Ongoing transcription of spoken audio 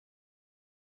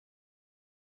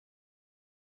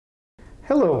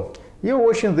Hello, you're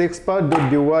watching the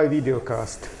EXPAT.BY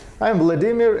videocast. I'm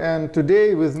Vladimir, and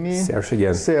today with me Serge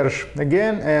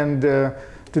again. And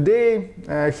today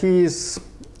he is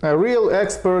a real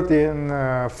expert in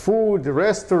food,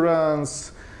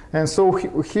 restaurants. And so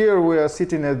here we are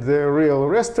sitting at the real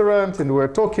restaurant, and we're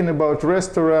talking about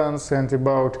restaurants and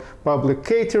about public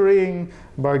catering,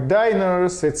 about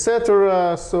diners,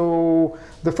 etc. So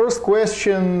the first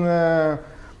question,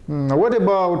 what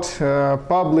about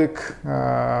public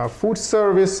food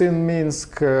service in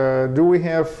Minsk? Do we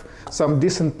have some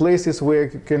decent places where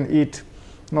you can eat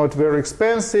not very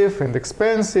expensive and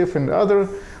other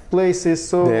places?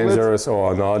 So dangerous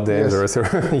or not dangerous?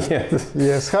 Yes.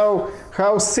 Yes. How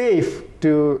safe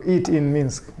to eat in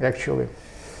Minsk actually?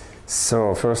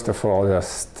 So first of all,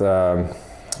 just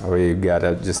we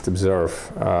gotta just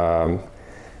observe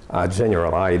a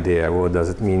general idea. What does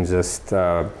it mean? Just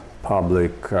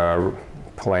public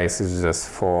places just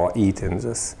for eating,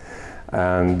 just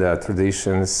and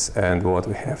traditions, and what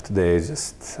we have today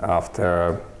just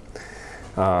after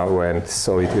when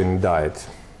Soviet Union died.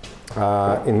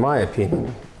 In my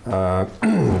opinion,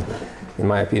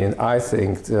 I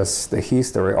think just the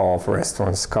history of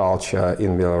restaurants culture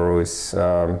in Belarus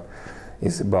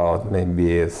is about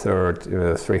maybe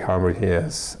 300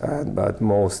 years, but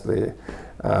mostly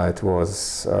it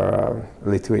was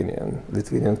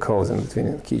Lithuanian cooks and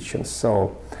Lithuanian kitchens.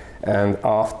 So, and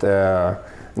after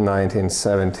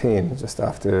 1917, just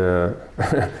after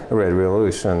Red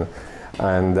Revolution,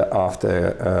 and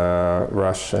after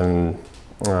Russian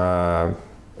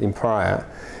Empire,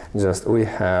 just we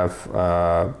have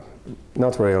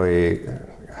not really,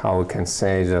 how we can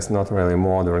say, just not really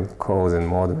modern cooks and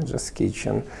modern just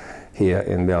kitchen here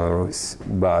in Belarus.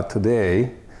 But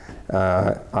today,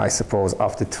 I suppose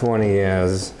after 20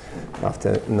 years,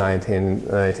 after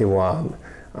 1991,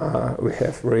 we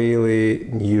have really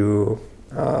new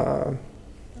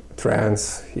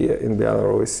trends here in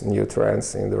Belarus, new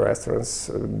trends in the restaurants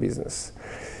business.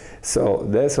 So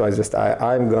that's why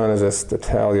I'm gonna just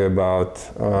tell you about,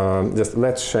 just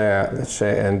let's share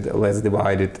and let's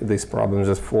divide this problem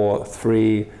just for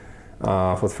three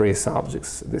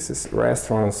subjects. This is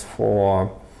restaurants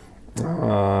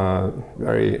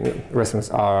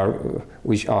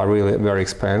which are really very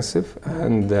expensive,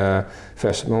 and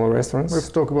fashionable restaurants. Let's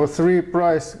talk about three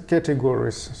price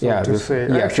categories, to say.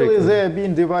 Yeah, actually, they're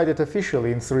being divided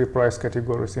officially in three price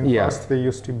categories. In the past, they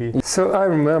used to be. So I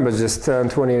remember just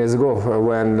 20 years ago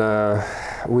when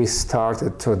we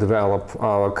started to develop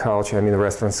our culture, I mean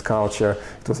restaurants culture,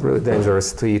 it was really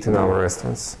dangerous to eat in our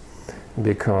restaurants,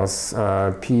 because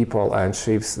people and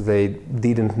chefs, they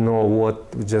didn't know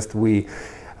what just we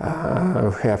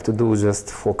have to do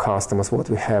just for customers, what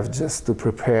we have just to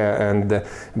prepare, and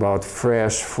about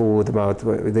fresh food, about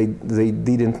they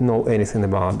didn't know anything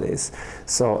about this.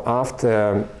 So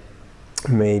after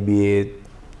maybe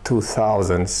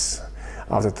 2000s,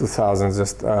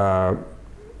 just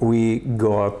we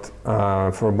got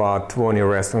for about 20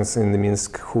 restaurants in the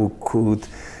Minsk who could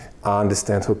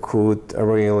understand, who could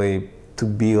really to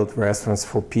build restaurants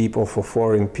for people, for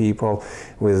foreign people,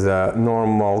 with a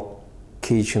normal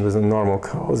kitchen, with a normal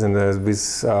cooks, and with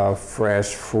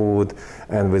fresh food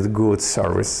and with good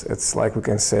service. It's like we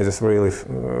can say, just really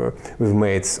we've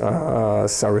made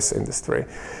service industry.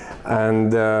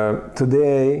 And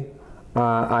today,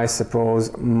 I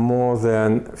suppose more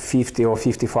than 50 or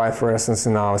 55 restaurants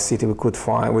in our city we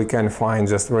can find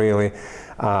just really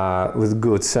with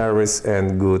good service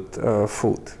and good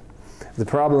food. The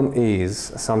problem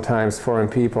is sometimes foreign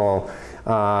people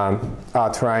are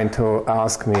trying to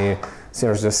ask me,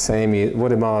 Serge, just say me,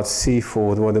 what about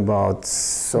seafood? What about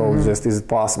just is it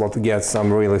possible to get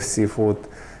some really seafood?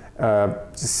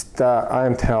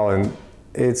 I'm telling,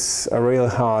 it's really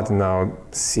hard in our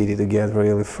city to get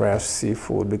really fresh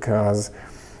seafood, because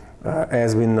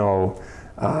as we know,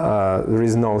 there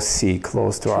is no sea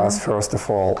close to us, first of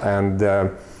all, and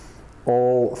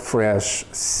all fresh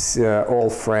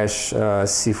seafood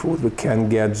we can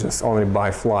get just only by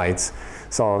flights.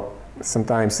 So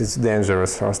sometimes it's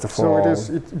dangerous, first of all.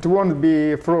 So it won't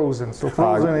be frozen, so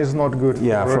frozen is not good.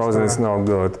 Yeah, frozen is not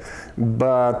good.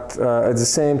 But at the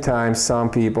same time,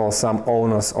 some people, some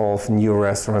owners of new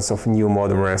restaurants, of new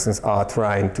modern restaurants, are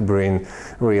trying to bring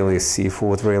really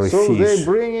seafood, really fish. So they're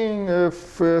bringing,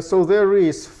 so there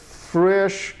is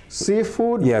fresh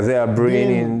seafood. Yeah, they are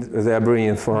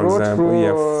bringing, for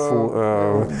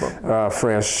example,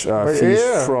 fresh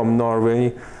fish from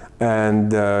Norway.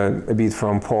 and a bit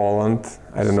from Poland.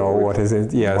 I don't know what is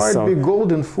it. Yeah, might be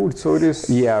golden food, so it is.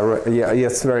 Yeah, yeah,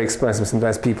 it's very expensive.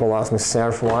 Sometimes people ask me,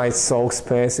 Serge, why it's so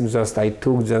expensive? I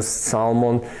took just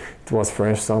salmon. It was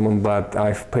fresh salmon, but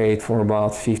I've paid for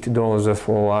about $50 just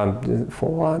for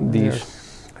one dish. Yes.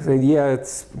 I said, yeah,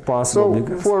 it's possible.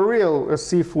 So for real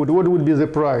seafood, what would be the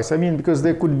price? I mean, because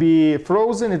they could be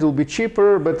frozen, it will be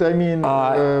cheaper, but I mean...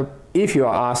 if you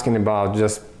are asking about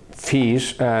just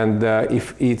fish, and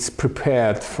if it's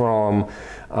prepared from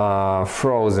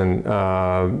frozen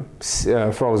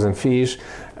fish,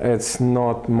 it's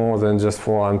not more than just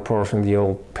for one portion.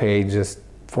 You'll pay just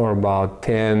for about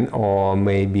 10 or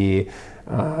maybe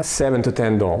 $7 to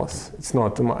 $10. It's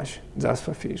not too much just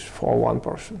for fish for one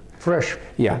portion. Fresh?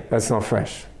 Yeah, that's not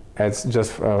fresh. It's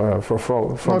just from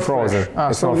frozen. It's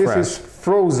so not this fresh. is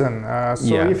frozen. So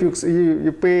Yeah. if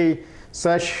you pay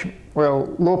such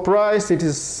low price, it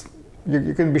is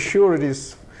you can be sure it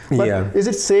is. But Yeah. is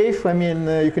it safe? I mean,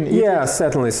 you can eat Yeah, it?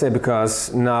 certainly safe,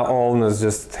 because now owners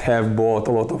just have bought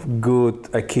a lot of good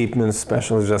equipment,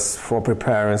 especially just for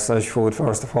preparing such food,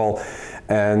 first of all.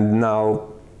 And now,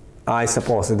 I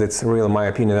suppose that it's really my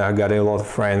opinion. I got a lot of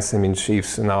friends, I mean,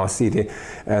 chiefs in our city,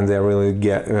 and they're really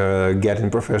getting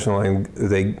professional, and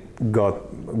they got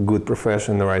good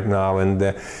profession right now, and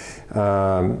they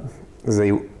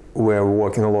were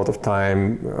working a lot of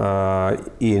time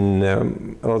in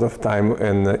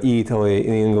Italy,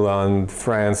 in England,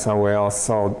 France, somewhere else.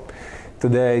 So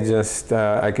today, just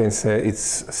I can say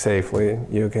it's safely.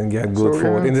 You can get good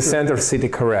food in the center of city,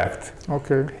 correct?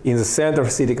 Okay. In the center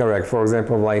of city, correct. For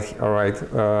example, like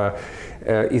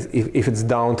if it's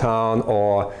downtown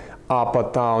or upper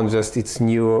town, just its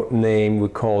new name we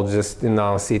call just in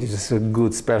our city, just a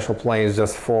good special place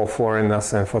just for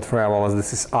foreigners and for travelers.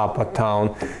 This is upper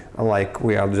town, like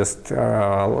we are just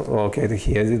located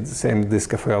here. It's the same, this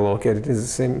cafe located is the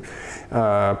same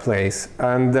place,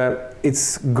 and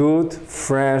it's good,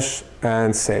 fresh,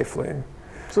 and safely.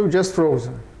 So just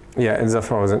frozen. Yeah, it's a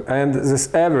frozen, and this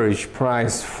average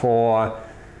price for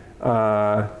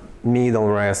middle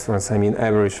restaurants. I mean,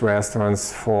 average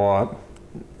restaurants for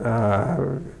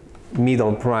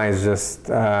middle price just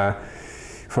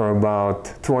for about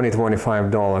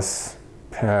 $20–$25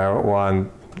 per one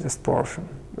just portion,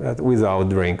 without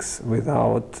drinks,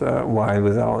 without wine,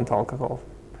 without alcohol.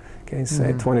 Can you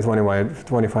say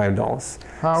 $20–$25?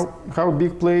 How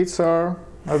big plates are?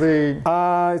 Are they?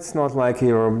 It's not like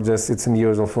Europe. Just it's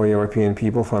unusual for European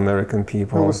people, for American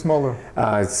people. Oh, smaller.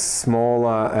 It's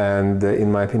smaller, and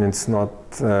in my opinion, it's not.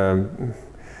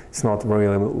 It's not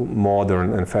really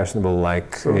modern and fashionable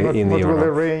like in not Europe. well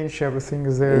arranged, everything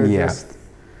is there. Yeah.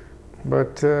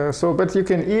 But but you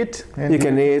can eat. And you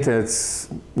can eat. It's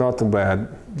not too bad.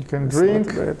 You can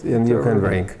drink. And you can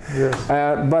drink. Yes.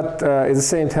 But at the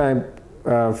same time,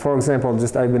 for example,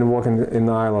 just I've been working in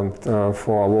Ireland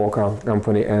for a local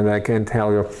company, and I can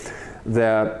tell you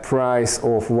the price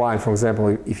of wine. For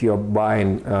example, if you're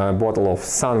buying a bottle of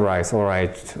Sunrise, all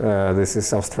right, this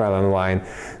is Australian wine,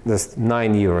 just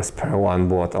 €9 per one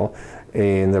bottle.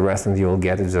 In the restaurant, you will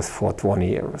get it just for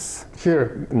 €20.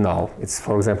 Here? No, it's,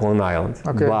 for example, in Ireland.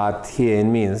 Okay. But here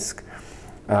in Minsk,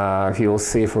 you will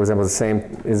see, for example,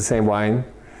 the same wine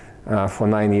for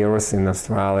 €9 in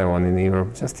Australia or in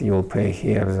Europe. Just you will pay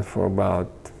here for about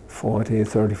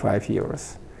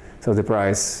 €40–35. So the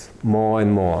price more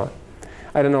and more.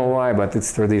 I don't know why, but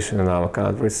it's tradition in our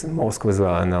countries, in Moscow as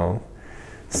well, I know.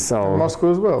 So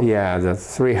Moscow as well? Yeah,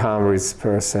 that's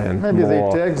 300% maybe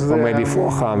more, they tax or maybe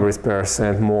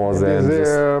 400% more than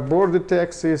their border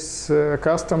taxes,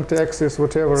 custom taxes,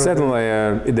 whatever. Certainly,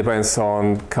 it depends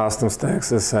on customs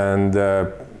taxes and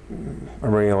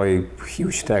really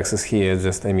huge taxes here,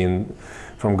 just, I mean,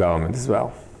 from government as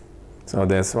well. So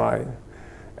that's why.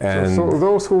 And so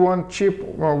those who want cheap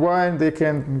wine, they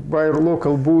can buy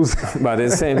local booze. But at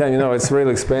the same time, you know, it's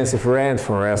really expensive rent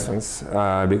for restaurants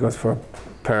because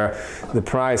the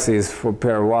price is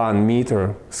per 1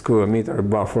 meter, square meter,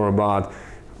 for about,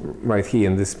 right here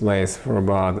in this place, for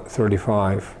about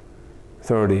 35,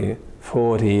 30,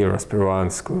 40 euros per 1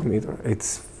 square meter.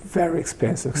 It's very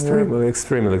expensive,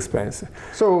 extremely expensive.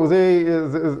 So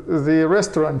the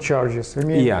restaurant charges. I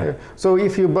mean, yeah. So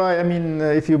if you buy,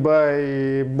 if you buy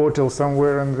a bottle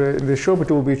somewhere in the shop, it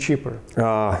will be cheaper.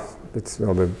 It's a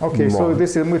little bit okay. more. So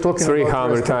this is, we're talking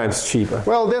 300 times cheaper.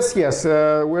 Well, that's yes.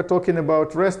 We're talking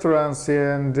about restaurants,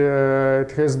 and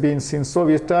it has been since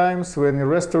Soviet times when a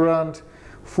restaurant.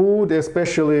 Food,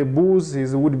 especially booze,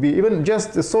 would be even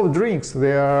just the soft drinks.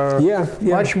 They are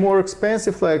much more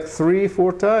expensive, like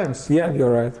 3–4 times. Yeah,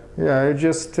 you're right. Yeah,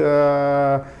 just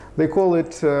they call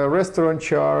it restaurant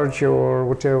charge or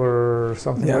whatever,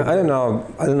 something like that. I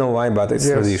don't know why, but it's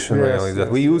tradition really that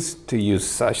we used to use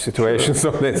such situations.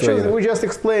 So that's we're just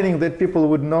explaining that people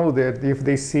would know that if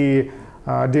they see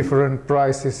different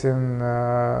prices in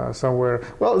somewhere.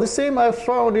 Well, the same I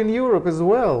found in Europe as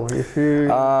well. If you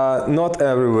not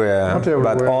everywhere,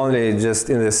 but only just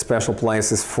in the special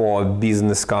places for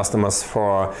business customers,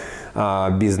 for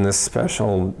business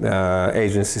special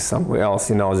agencies somewhere else.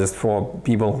 You know, just for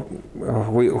people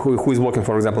who is working,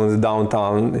 for example, in the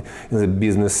downtown, in the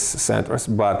business centers,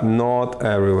 but not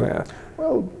everywhere.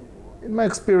 Well, in my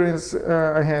experience,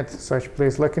 I had such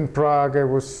place. Like in Prague, I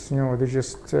was, you know, they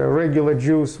just regular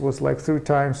juice was like 3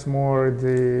 times more at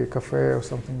the cafe or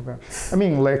something like that. I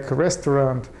mean, like a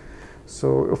restaurant.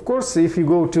 So, of course, if you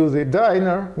go to the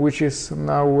diner, which is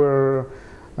now where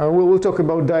we'll talk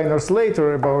about diners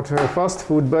later, about fast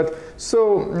food. But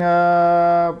so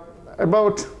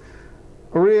about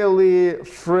really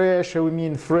fresh,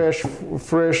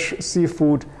 fresh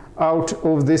seafood out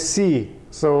of the sea.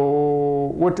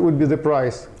 So what would be the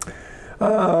price?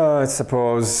 I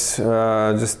suppose,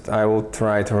 I will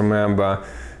try to remember,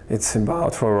 it's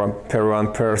about per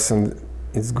one person,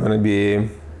 it's going to be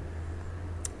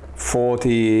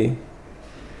 40,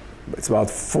 it's about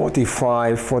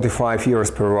 45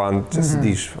 euros per one, just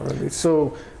dish for this.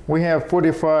 So we have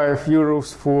 45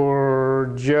 euros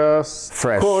for just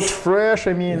caught fresh,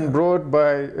 I mean brought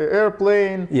by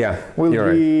airplane. Yeah, will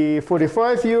be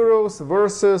 45 euros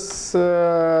versus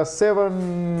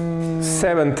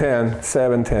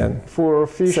 7.10 for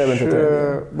fish. 7 to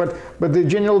 10, but the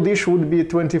general dish would be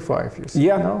 25. You see,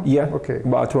 no? Okay,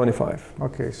 about 25.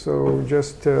 Okay, so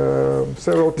just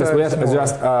several times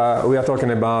we are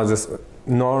talking about just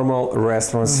normal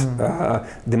restaurants,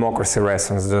 democracy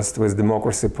restaurants, just with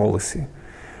democracy policy.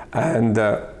 And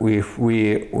if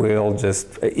we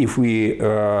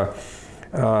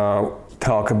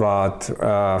talk about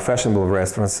fashionable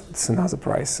restaurants, it's another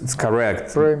price. It's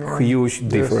correct. Premium. Huge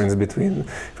difference between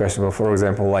fashionable, for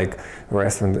example, like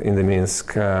restaurant in the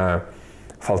Minsk,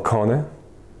 Falcone,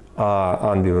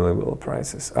 unbelievable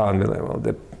prices, unbelievable.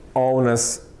 The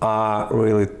owners are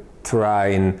really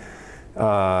trying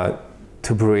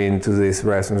to bring to these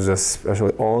restaurants just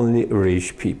especially only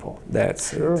rich people.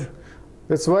 That's it.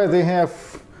 That's why they have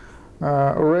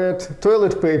red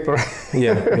toilet paper.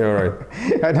 Yeah, you're right.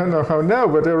 I don't know how now,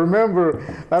 but I remember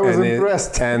I was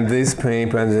impressed. And this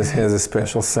paper just has a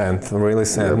special scent, really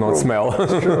scent, not smell.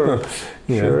 Sure,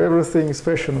 sure. Everything is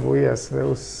fashionable. Yes,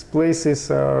 those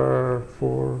places are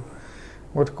for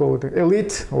what call it,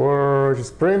 elite or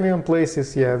just premium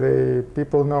places. Yeah,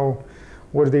 people know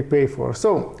what they pay for.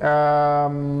 So at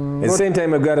the same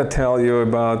time, I've got to tell you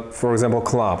about, for example,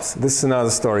 clubs. This is another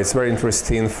story. It's very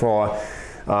interesting for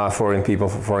foreign people,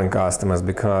 for foreign customers,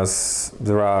 because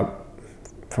there are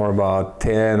for about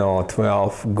 10 or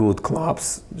 12 good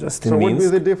clubs just in Minsk. So what would be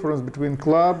the difference between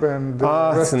club and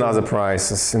it's another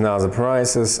prices,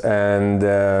 and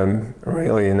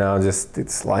really, you know, just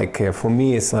it's like for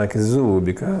me it's like a zoo,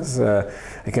 because I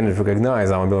cannot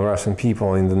recognize our Belarusian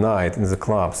people in the night in the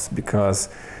clubs, because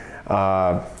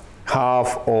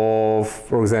half of,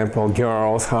 for example,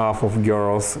 half of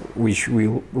girls which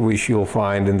you'll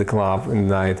find in the club in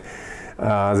the night,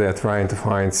 they're trying to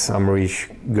find some rich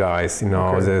guys, you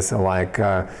know. There's like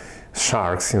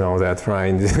sharks, you know, they're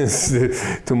trying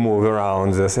to move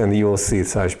around just, and you'll see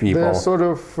such people. They're sort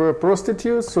of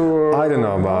prostitutes, or I don't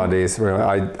know about this really.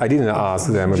 I didn't ask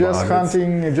them about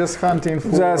it. Just hunting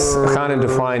to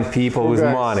find people with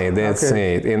money. That's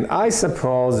it. And I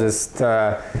suppose just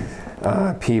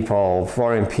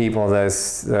foreign people,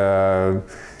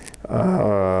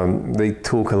 they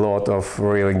took a lot of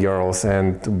really girls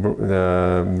and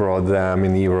brought them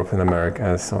in Europe and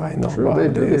America. So I know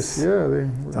about this.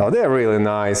 So they're really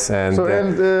nice, and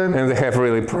they have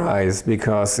really price,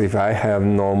 because if I have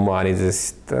no money,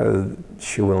 just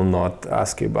she will not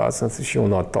ask you about something. She will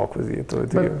not talk with you.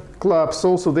 Clubs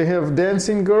also, they have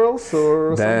dancing girls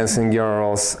or dancing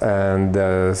girls, and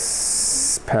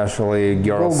especially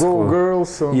girls.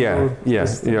 Girls.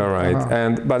 Yes, you're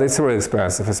right. But it's really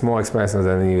expensive. It's more expensive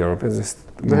than in Europe. It's just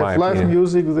they have live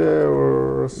music there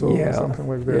or something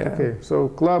like that. Yeah. Okay, so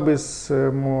club is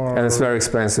more. And it's very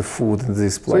expensive food in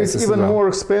these places. So it's even more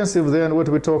expensive than what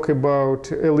we talk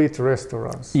about elite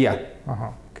restaurants. Yeah.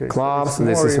 Okay, clubs, so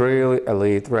this is really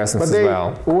elite restaurants as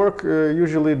well. But they work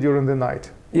usually during the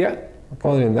night. Yeah,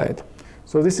 only at night.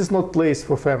 So this is not place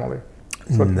for family.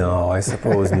 No, I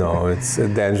suppose no. It's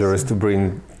dangerous to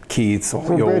bring kids or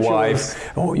For your bachelors.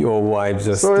 wife or your wife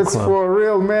just So to it's come. for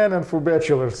real men and for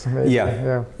bachelors, maybe.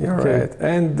 Yeah, you're Okay. right.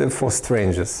 And for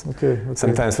strangers. Okay.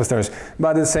 Sometimes for strangers. But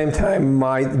at the same time,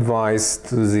 my advice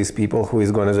to these people who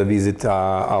is going to visit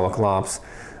our clubs,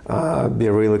 be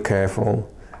really careful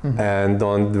and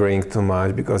don't drink too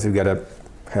much, because you gotta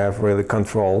have really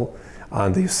control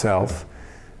on yourself.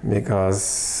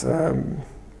 Because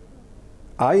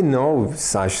I know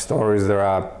such stories. There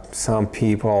are some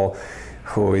people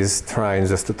who is trying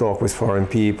just to talk with foreign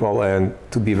people and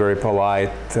to be very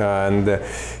polite and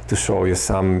to show you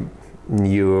some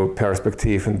new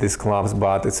perspective in these clubs,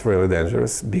 but it's really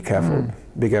dangerous. Be careful.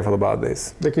 Be careful about this.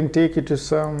 They can take you to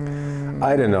some.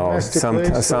 I don't know.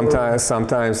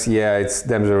 Sometimes, yeah, it's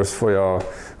dangerous for your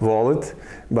wallet,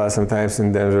 but sometimes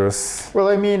it's dangerous. Well,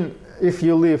 I mean, if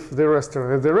you leave the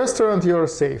restaurant, at the restaurant you're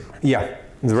safe. Yeah,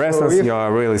 the restaurants you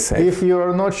are really safe. If you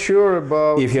are not sure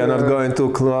about. If you are not going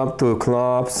to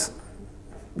clubs,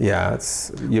 yeah,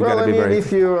 you gotta be very.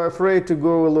 If you're afraid to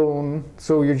go alone,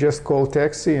 so you just call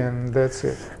taxi and that's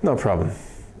it. No problem.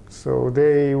 So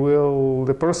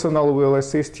the personnel will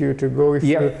assist you to go if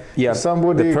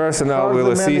somebody the personnel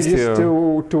will assist you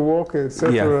to walk,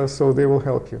 etc. So they will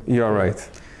help you. You're right.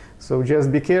 So just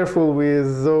be careful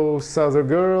with those other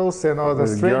girls and other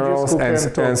strangers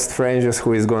and strangers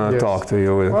who is going to talk to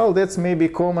you. Well, that's maybe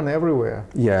common everywhere.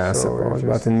 Yeah, I suppose,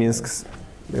 but in Minsk,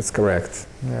 it's correct.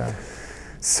 Yeah.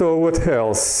 So what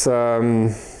else?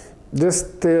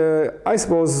 I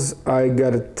suppose I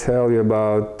gotta tell you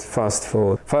about fast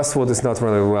food. Fast food is not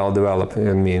really well developed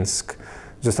in Minsk.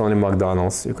 Just only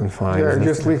McDonald's you can find. Yeah,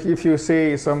 just like if you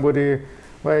say somebody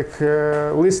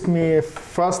list me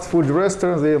fast food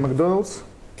restaurants, they are McDonald's.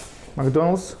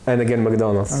 And again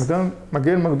McDonald's.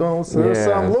 Again McDonald's. There are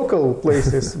some local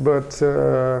places, but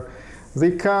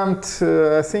they can't.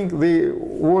 I think they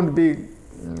won't be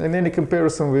in any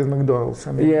comparison with McDonald's.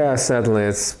 I mean, yeah, certainly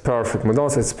it's perfect.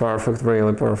 McDonald's, it's perfect,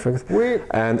 really perfect.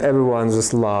 And everyone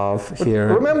just love here.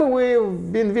 Remember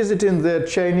we've been visiting the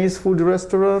Chinese food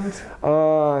restaurant?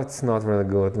 It's not really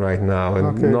good right now,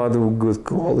 and not good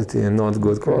quality,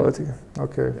 quality.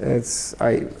 Okay.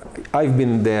 I've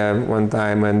been there one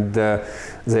time, and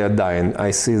they are dying.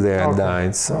 I see they are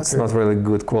dying, so it's not really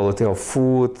good quality of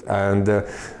food, and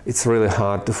it's really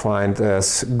hard to find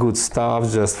good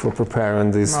stuff just for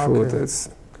preparing this food.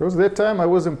 Because that time I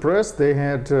was impressed. They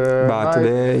had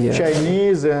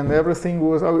Chinese and everything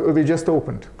was. They just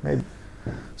opened. Maybe.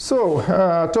 So,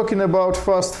 talking about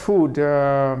fast food,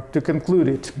 to conclude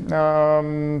it.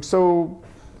 So,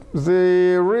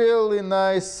 the really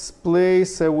nice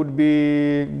place I would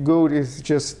be good is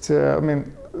just,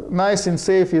 nice and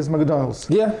safe is McDonald's.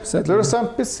 Yeah, certainly. There are some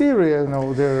pizzerias,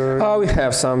 there. We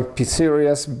have some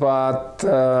pizzerias, but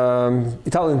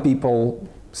Italian people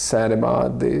said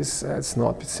about this, it's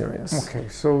not pizzerias. Okay,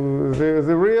 so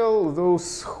the real,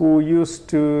 those who used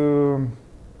to,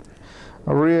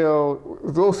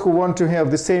 those who want to have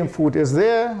the same food as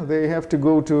there, they have to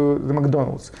go to the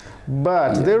McDonald's.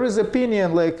 But there is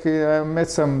opinion, like I met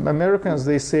some Americans,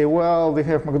 they say, well, they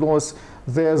have McDonald's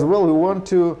there as well, we want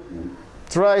to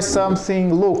try something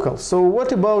local. So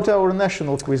what about our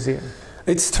national cuisine?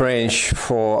 It's strange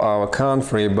for our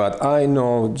country, but I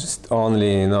know just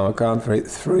only in our country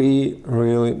 3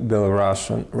 really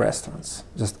Belarusian restaurants.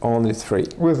 Just only 3.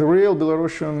 With real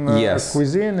Belarusian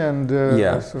cuisine and...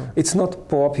 It's not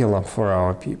popular for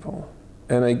our people.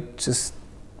 And I just...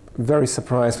 very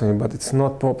surprised me, but it's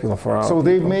not popular for our people. So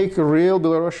they make real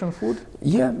Belarusian food?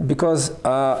 Yeah, because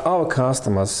our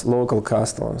customers, local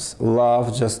customers, love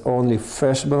just only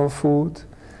fashionable food,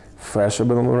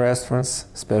 fashionable restaurants,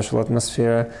 special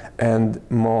atmosphere, and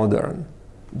modern.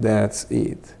 That's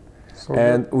it.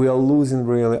 And we are losing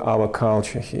really our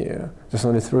culture here. There's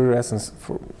only 3 restaurants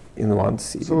in one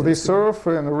city. So they serve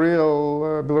in a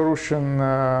real Belarusian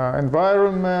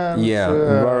environment. Yeah,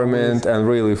 environment and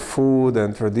really food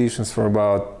and traditions for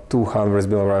about 200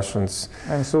 Belarusians.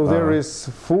 And so there is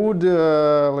food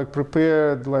like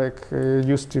prepared like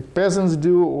used to peasants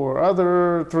do, or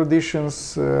other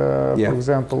traditions, for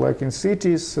example, like in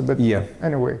cities. But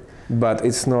anyway. But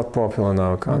it's not popular in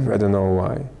our country. I don't know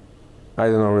why. I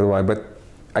don't know really why, but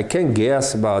I can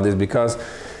guess about this because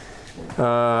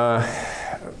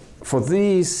for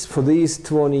these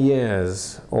 20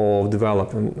 years of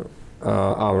developing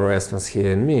our restaurants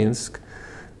here in Minsk,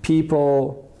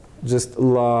 people just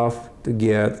love to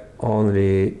get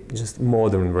only just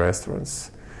modern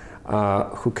restaurants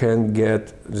who can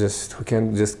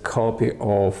just copy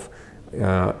of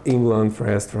England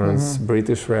restaurants,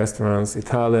 British restaurants,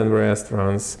 Italian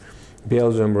restaurants,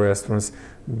 Belgian restaurants,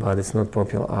 but it's not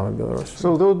popular in Belarus.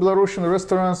 So those Belarusian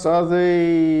restaurants, are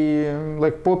they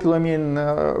like popular? I mean,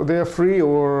 they are free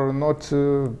or not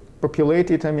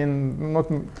populated? I mean,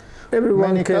 not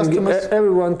many customers.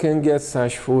 Everyone can get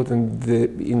such food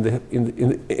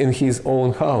in his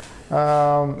own house.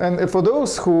 And for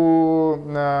those who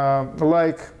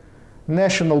like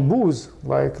national booze,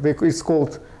 like it's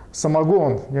called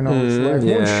samagon, you know, it's like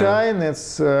moonshine.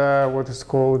 It's what is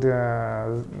called.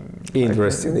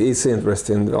 Interesting. It's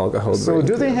interesting alcohol. So,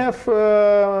 do they have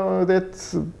that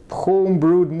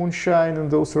home-brewed moonshine in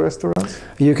those restaurants?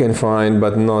 You can find,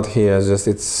 but not here. Just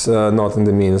it's not in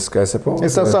the Minsk, I suppose.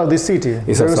 It's outside the city.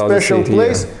 It's There's a special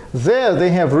place. Yeah. There, they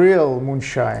have real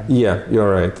moonshine. Yeah,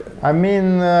 you're right. I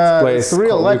mean, it's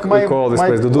real. Like we call this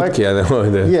place Dudutki.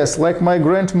 Yes, like my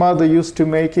grandmother used to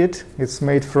make it. It's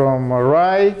made from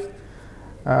rye.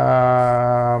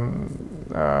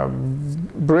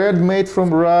 Bread made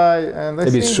from rye, and I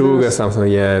maybe think sugar, something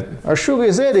like that. Sugar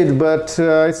is added, but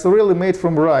it's really made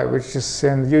from rye, which is,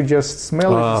 and you just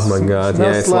smell it. Oh my God!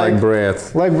 Yeah, it's like bread.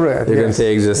 Like bread. You can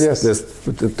take just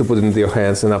to put it into your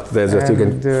hands, and after that, just you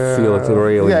can feel it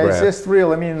really bread. Yeah, it's just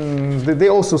real. I mean, they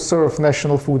also serve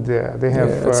national food there. They have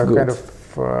kind of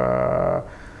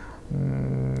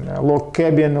log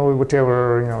cabin or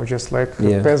whatever, you know, just like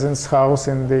a peasant's house,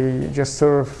 and they just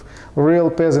serve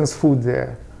real peasants' food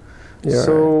there. Yeah,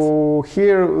 so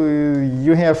here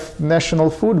you have national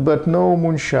food, but no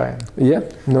moonshine. Yeah,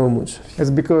 no moonshine.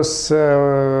 It's because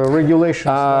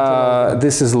regulations.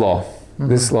 This is law.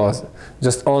 This is law.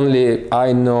 Just only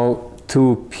I know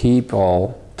two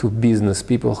business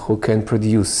people who can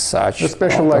produce such a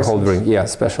special alcohol license. Drink. Yeah,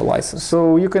 special license.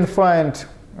 So you can find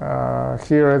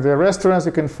here at the restaurants,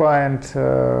 you can find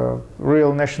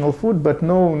real national food, but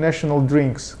no national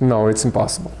drinks. No, it's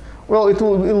impossible. Well,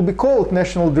 it'll be called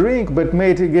national drink, but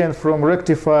made again from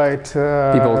rectified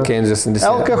people can just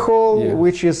alcohol,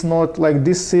 which is not like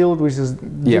distilled, which is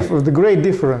the great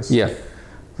difference. Yeah.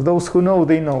 For those who know,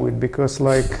 they know it, because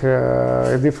like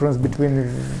a difference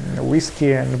between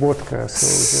whiskey and vodka.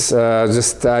 So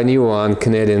just I knew one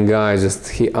Canadian guy.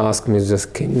 He asked me,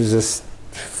 can you just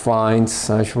find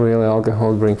such real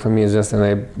alcohol drink for me? And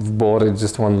I bought it,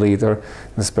 just 1 liter.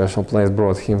 The special place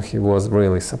brought him. He was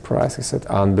really surprised. He said,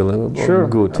 unbelievable,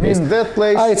 good taste. I mean, that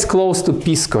place. It's close to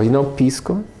pisco. You know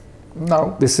pisco?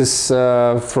 No. This is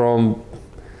from.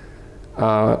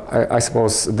 I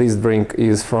suppose this drink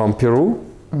is from Peru.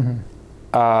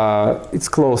 It's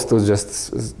close to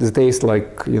just the taste,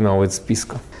 like, you know, it's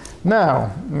pisco.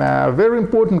 Now, a very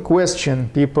important question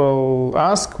people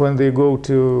ask when they go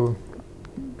to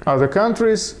other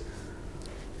countries: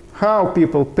 how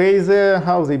people pay there,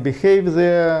 how they behave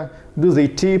there, do they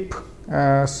tip?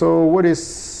 So what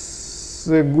is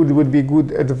would be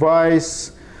good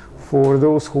advice for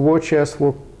those who watch us,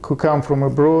 who come from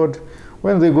abroad?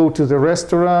 When they go to the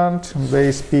restaurant,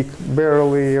 they speak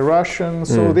barely Russian,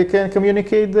 so they can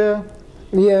communicate there?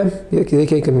 Yeah, they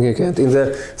can communicate. In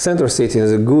the center city,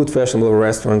 there's a good fashionable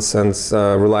restaurants and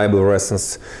reliable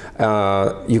restaurants.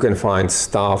 You can find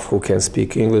staff who can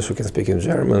speak English, who can speak in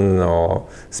German or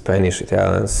Spanish,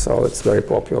 Italian. So it's very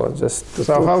popular.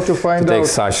 How to find take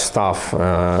such staff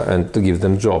and to give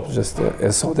them jobs.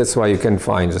 So that's why you can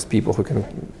find just people who can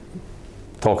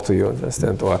talk to you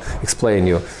and to explain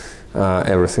you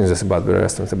everything just about the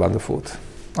restaurant, about the food.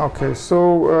 Okay,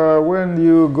 so when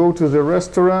you go to the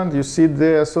restaurant, you sit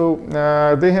there, so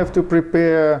they have to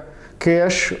prepare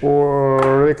cash,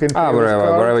 or they can pay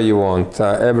wherever you want.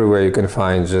 Everywhere you can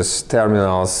find just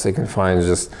terminals, you can find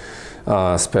just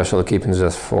special equipment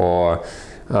just for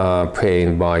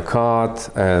paying by card,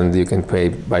 and you can pay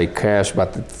by cash,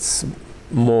 but it's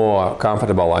more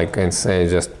comfortable, I can say,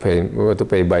 just to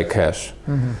pay by cash.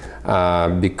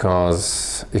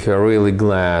 Because if you're really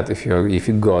glad, if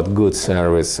you got good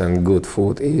service and good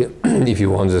food, if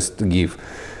you want just to give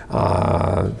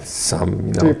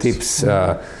some tips,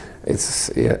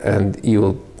 and you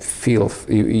will feel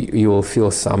you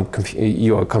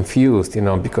are confused,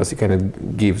 because you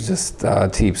cannot give just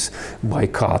tips by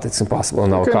card. It's impossible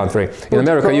in our country.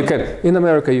 In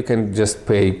America you can just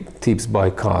pay tips by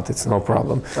card. It's no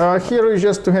problem. Here you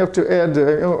just have to add.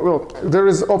 Well, there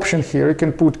is option here. You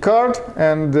can put card,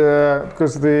 and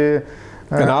because the.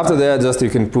 And after that, just you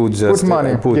can put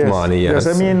money. Money. Yes.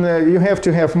 I mean, you have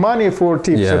to have money for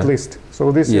tips at least.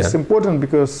 So this is important,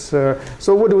 because.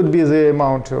 So what would be the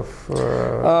amount of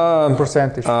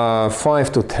percentage?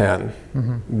 5 to 10.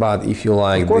 But if you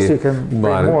like, of course you can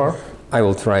pay more. I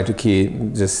will try to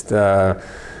keep just.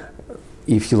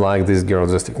 If you like this girl,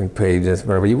 just you can pay just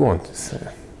wherever you want.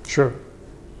 Sure,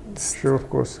 of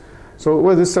course. So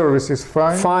well, the service is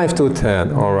fine? 5 to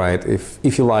 10, all right.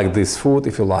 If you like this food,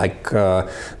 if you like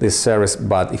this service,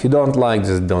 but if you don't like,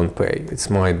 just don't pay. It's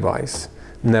my advice.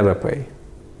 Never pay.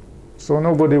 So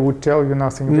nobody would tell you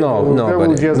nothing? No, nobody. They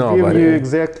will just give you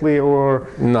exactly or...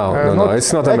 No,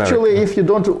 it's not American. Actually, if you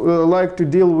don't like to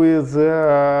deal with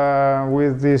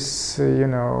this, you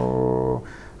know,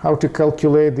 how to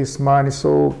calculate this money,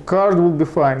 so card will be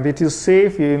fine. It is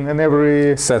safe in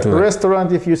every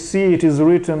restaurant. If you see it is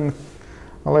written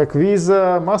like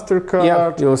Visa, MasterCard,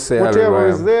 yeah, you'll see whatever everywhere.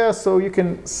 is there, so you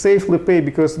can safely pay,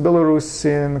 because Belarus,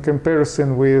 in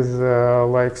comparison with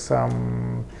like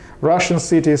some Russian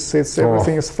cities,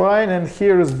 everything is fine, and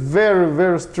here is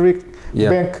very strict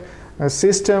bank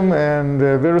system and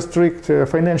very strict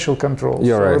financial control.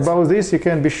 You're right. About this, you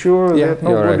can be sure that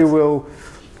nobody will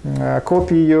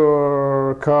copy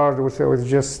your card with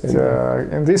just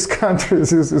in this country.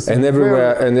 And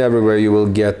everywhere you will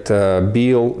get a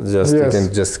bill. Just you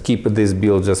can just keep this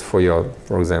bill just for your,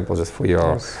 for example, just for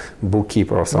your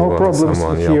bookkeeper or someone. No problems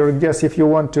here. Yes, if you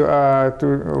want to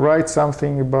write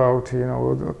something about, you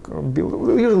know,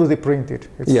 bill, usually they print it.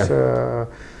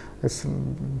 It's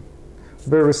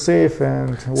very safe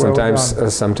and well done.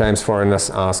 Sometimes foreigners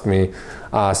ask me,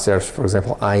 Serge, for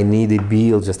example, I need a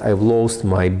bill, just I've lost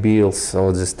my bill,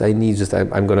 so just I need, just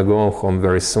I'm gonna go home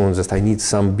very soon, just I need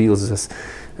some bills, just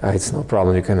it's no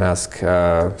problem, you can ask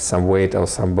some waiter or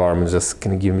some barman, just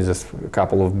can give me just a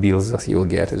couple of bills, just you will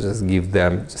get it, just give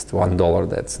them just $1,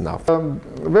 that's enough.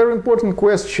 Very important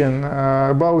question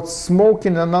about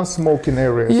smoking and non-smoking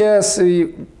areas. Yes,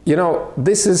 you know,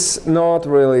 this is not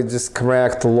really just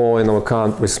correct law in our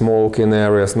country, smoking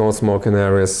areas, not smoking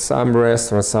areas. Some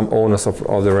restaurants, some owners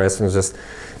of the restaurants just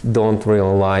don't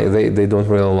really like, they don't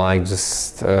really like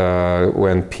just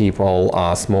when people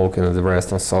are smoking at the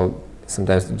restaurant. So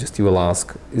sometimes just you will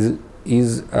ask,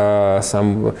 is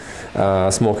some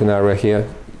smoking area here?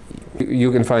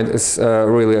 You can find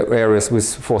really areas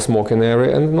for smoking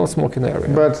area and not smoking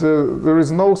area. But there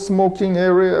is no smoking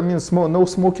area, I mean no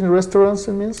smoking restaurants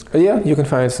in Minsk? Yeah, you can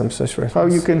find some such restaurants. How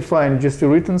you can find? Just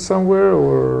written somewhere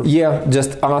or? Yeah,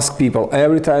 just ask people.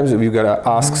 Every time you gotta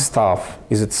ask staff,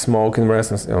 is it smoking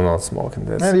restaurants or not smoking?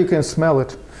 And you can smell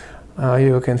it.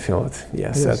 You can feel it,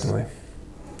 yes, certainly.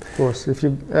 Of course, if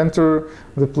you enter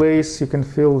the place, you can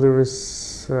feel there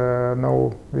is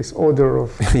this odor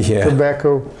of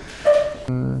tobacco.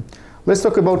 Let's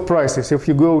talk about prices. If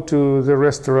you go to the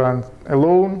restaurant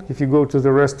alone, if you go to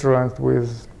the restaurant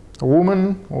with a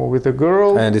woman or with a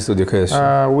girl, I understood your question.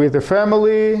 With a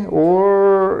family,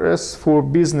 or as for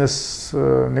business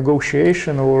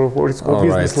negotiation, or what it's called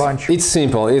business lunch. It's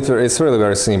simple. It's really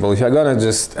very simple. If you're gonna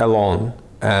just alone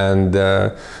and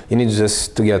you need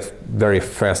just to get very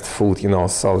fast food, you know,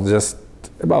 so just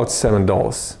about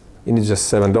 $7. You need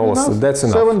just $7. So that's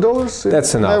enough. $7?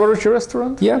 That's enough. Average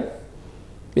restaurant?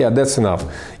 Yeah, that's enough.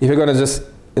 If you're gonna just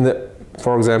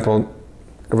for example,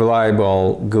 a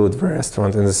reliable, good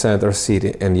restaurant in the center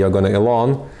city, and you're gonna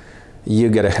alone, you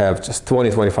gotta have just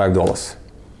 $20–25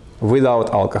 without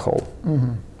alcohol.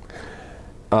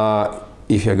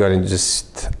 If you're going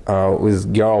just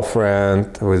with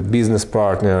girlfriend, with business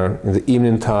partner, in the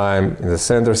evening time, in the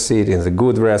center city, in the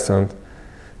good restaurant,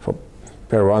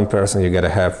 per one person you gotta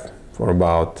have for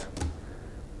about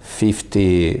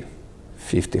 $50,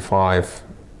 $55,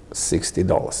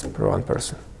 $60 per one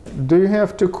person. Do you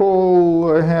have to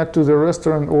call ahead to the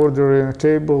restaurant, order a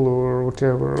table or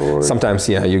whatever? Or sometimes,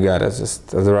 yeah, you gotta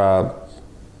just, there are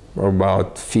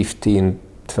about 15,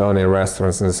 20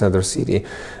 restaurants in the center city.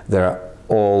 There are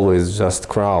always just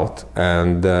crowd,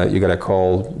 and you gotta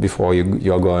call before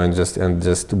you're going just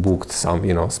to book some,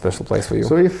 you know, special place for you.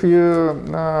 So if you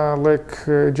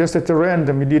just at a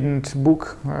random, you didn't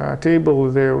book a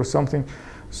table there or something,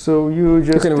 so you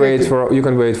just you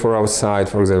can wait for outside,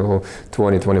 for example,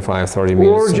 20, 25, 30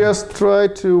 minutes. Or just try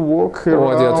to walk around.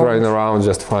 Or just running around,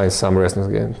 just find some restaurants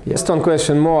again. Yeah. Just one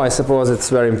question more. I suppose it's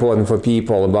very important for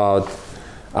people about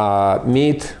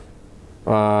meat.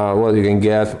 What you can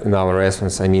get in our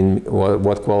restaurants. I mean,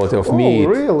 what quality of meat? Oh,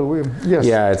 really? Yes.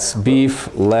 Yeah, it's beef,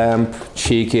 lamb,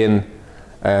 chicken,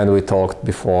 and we talked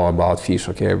before about fish.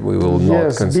 Okay, we will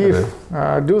not consider.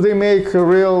 Beef. Do they make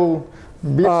real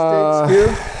beef steaks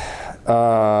here?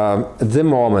 At the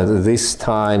moment, this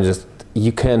time, just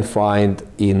you can find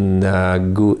in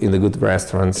the good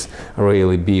restaurants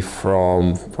really beef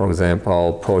from, for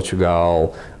example,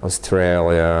 Portugal,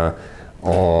 Australia,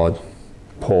 or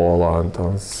Poland.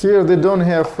 Here they don't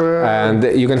have and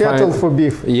you can cattle for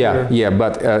beef. Yeah, here. yeah,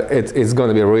 but it's going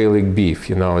to be really beef.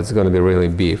 You know, it's going to be really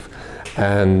beef,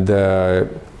 and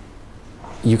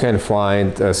you can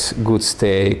find a good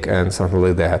steak and something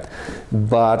like that,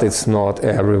 but it's not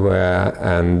everywhere.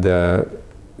 And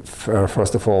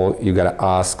first of all, you gotta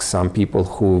ask some people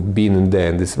who've been there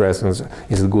in these restaurants,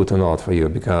 is it good or not for you?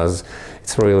 Because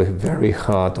it's really very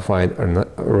hard to find a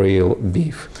real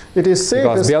beef. It is safe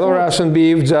because Belarusian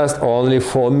beef just only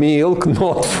for milk,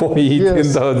 not for eating.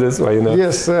 Yes. So this way, you know.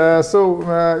 Yes.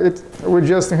 We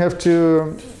just have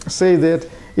to say that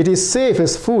it is safe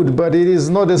as food, but it is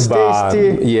not as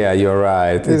tasty. Yeah, you're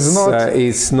right.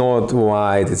 It's not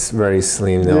white. It's very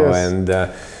slim, though, yes. and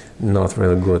not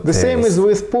really good. The same is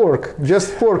with pork.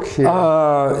 Just pork here.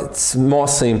 It's more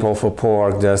simple for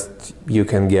pork. Just you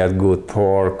can get good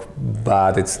pork,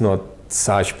 but it's not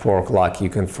such pork like you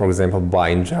can, for example, buy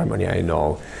in Germany. I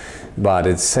know, but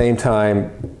at the same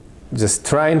time, just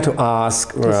trying to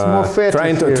ask,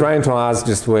 trying to ask,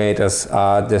 just wait,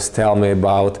 just tell me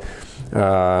about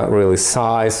really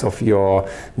size of your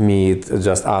meat,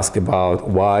 just ask about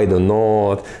wide or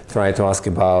not, try to ask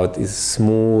about is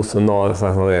smooth or not,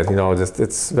 something like that, you know, just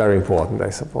it's very important,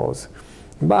 I suppose.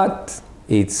 But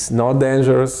it's not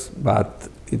dangerous, but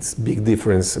it's big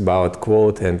difference about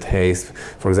quality and taste,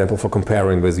 for example, for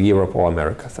comparing with Europe or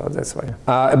America, so that's why.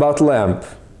 About lamb.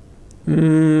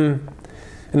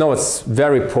 No, it's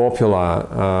very popular.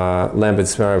 Lamb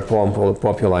is very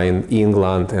popular in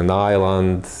England and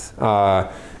Ireland,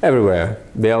 everywhere,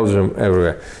 Belgium,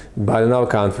 everywhere. But in our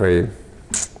country,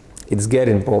 it's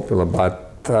getting popular,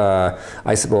 but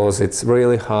I suppose it's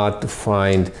really hard to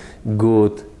find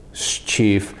good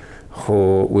chef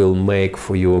who will make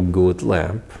for you a good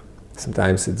lamb.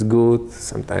 Sometimes it's good,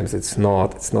 sometimes it's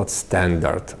not. It's not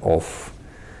standard of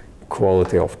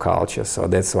quality of culture, so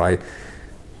that's why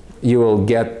you will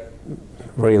get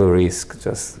real risk,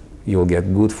 just you will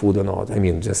get good food or not. I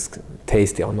mean, just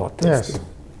tasty or not tasty. Yes.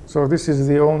 So this is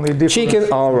the only difference.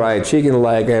 Chicken, all right. Chicken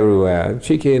like everywhere.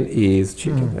 Chicken is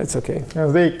chicken. It's okay.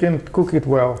 And they can cook it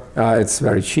well. It's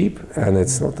very cheap and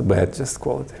it's not bad, just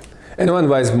quality. Anyone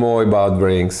advise more about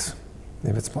drinks,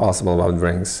 if it's possible, about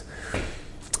drinks?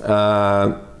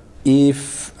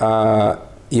 If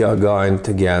you're going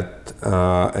to get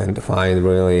and find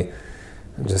really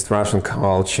just Russian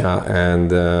culture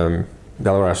and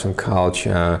Belarusian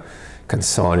culture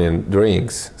concerning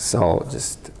drinks, so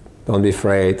just don't be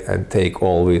afraid and take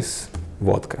always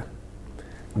vodka.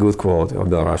 Good quality of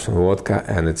Belarusian vodka,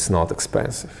 and it's not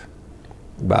expensive.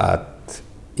 But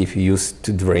if you used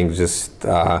to drink just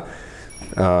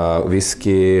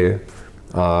whiskey,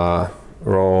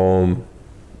 rum,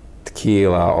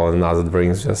 tequila or another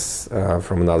drinks just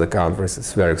from another countries,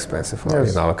 it's very expensive.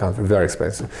 Yes. In our country, very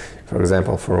expensive. For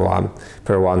example,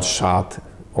 per one shot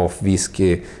of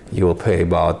whiskey, you will pay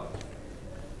about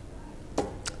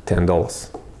 $10.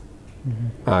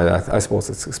 I suppose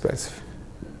it's expensive.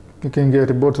 You can get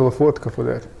a bottle of vodka for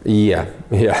that. Yeah,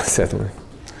 certainly.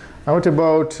 And what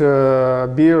about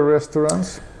beer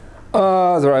restaurants? There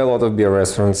are a lot of beer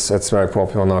restaurants. It's very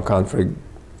popular in our country.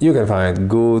 You can find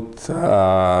good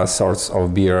sorts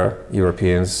of beer,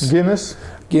 Europeans. Guinness?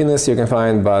 Guinness you can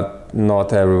find, but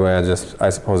not everywhere. Just I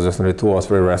suppose just only 2 or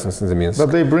 3 restaurants in the Minsk.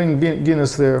 But they bring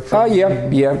Guinness there.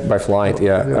 Yeah, by flight,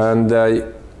 yeah. Yes. And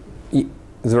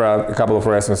there are a couple of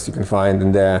restaurants you can find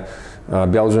in there.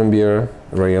 Belgian beer,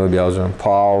 real Belgian,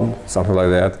 Palm, something like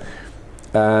that.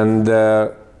 And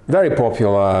very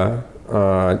popular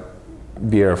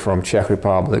beer from Czech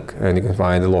Republic, and you can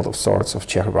find a lot of sorts of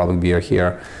Czech Republic beer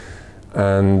here.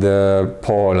 And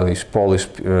Polish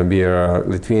beer,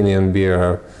 Lithuanian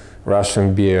beer,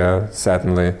 Russian beer,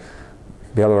 certainly,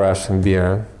 Belarusian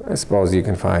beer. I suppose you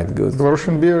can find good.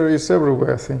 Belarusian beer is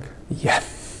everywhere, I think. Yeah,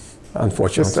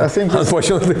 unfortunately. I think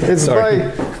unfortunately,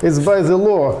 it's by the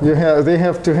law. They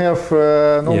have to have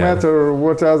no matter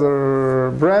what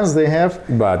other brands they have.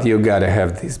 But you gotta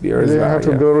have this beer as well. They have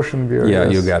to Belarusian beer. Yeah,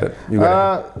 yes. you got it.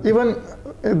 Even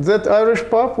that Irish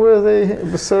pub where they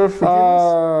serve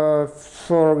Guinness?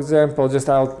 For example, just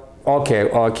I'll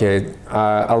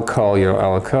call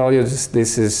you. Just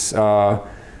this is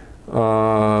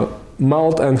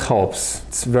Malt and Hops.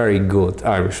 It's very good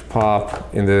Irish pub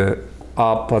in the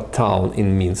upper town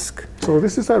in Minsk. So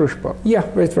this is Irish pub? Yeah,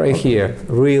 right here.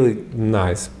 Really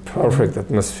nice, perfect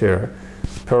atmosphere,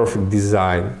 perfect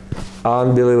design,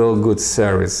 unbelievable good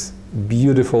service,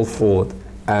 beautiful food,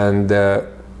 and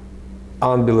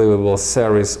unbelievable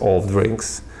series of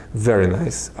drinks. Very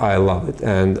nice. I love it,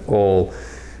 and all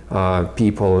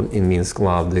people in Minsk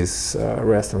love this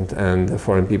restaurant, and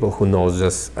foreign people who know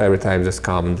just every time just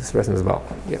come to this restaurant as well.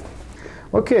 Yeah.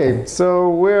 Okay, so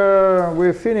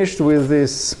we're finished with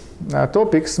these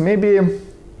topics. Maybe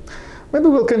Maybe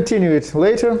we'll continue it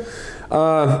later.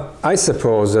 I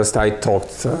suppose just I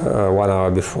talked 1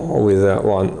 hour before with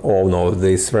one owner of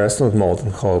this restaurant,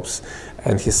 Molten Hopes,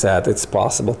 and he said it's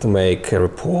possible to make a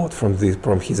report from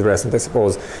his restaurant. I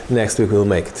suppose next week we'll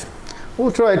make it.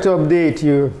 We'll try to update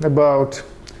you about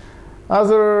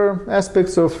other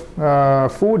aspects of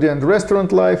food and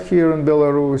restaurant life here in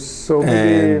Belarus. So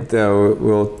maybe, and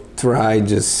we'll try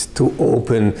just to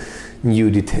open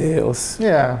new details.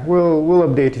 yeah, we'll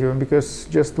update you, because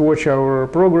just watch our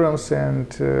programs and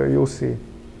you'll see.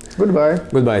 Goodbye.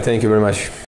 Goodbye. Thank you very much.